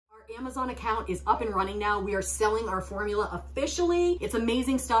Amazon account is up and running now. We are selling our formula officially. It's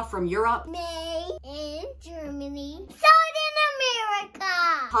amazing stuff from Europe. Made in Germany. Sold in America.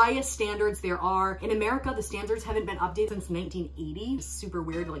 Highest standards there are. In America, the standards haven't been updated since 1980. It's super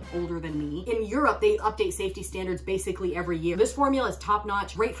weird, like older than me. In Europe, they update safety standards basically every year. This formula is top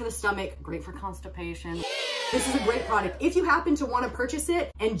notch, great for the stomach, great for constipation. This is a great product. If you happen to want to purchase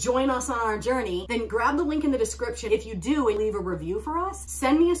it and join us on our journey, then grab the link in the description. If you do and leave a review for us,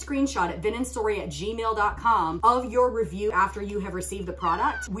 send me a screenshot at vinandsori@gmail.com of your review after you have received the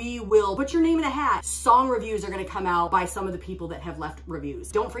product. We will put your name in a hat. Song reviews are going to come out by some of the people that have left reviews.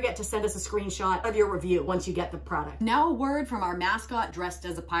 Don't forget to send us a screenshot of your review once you get the product. Now a word from our mascot dressed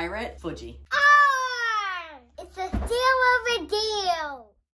as a pirate, Fuji. It's a deal of a deal.